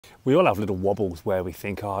We all have little wobbles where we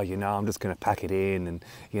think, oh, you know, I'm just going to pack it in and,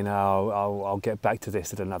 you know, I'll get back to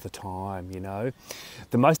this at another time, you know.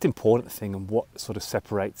 The most important thing and what sort of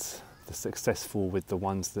separates the successful with the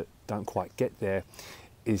ones that don't quite get there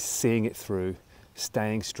is seeing it through,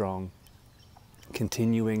 staying strong,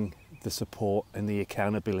 continuing the support and the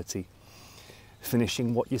accountability,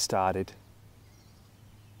 finishing what you started,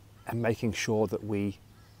 and making sure that we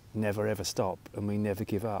never ever stop and we never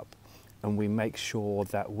give up, and we make sure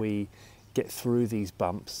that we get through these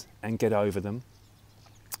bumps and get over them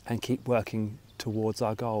and keep working towards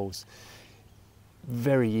our goals.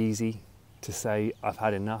 Very easy to say I've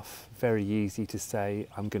had enough, very easy to say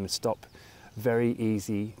I'm going to stop, very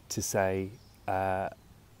easy to say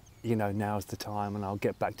you know, now's the time and I'll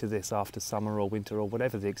get back to this after summer or winter or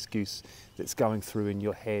whatever the excuse that's going through in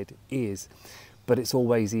your head is. But it's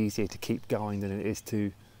always easier to keep going than it is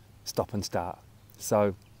to stop and start.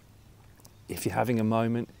 So if you're having a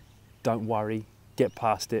moment, don't worry, get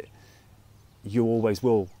past it. You always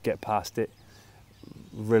will get past it.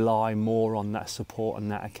 Rely more on that support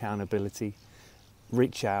and that accountability.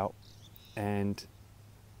 Reach out, and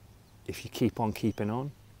if you keep on keeping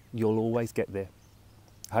on, you'll always get there.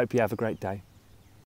 I hope you have a great day.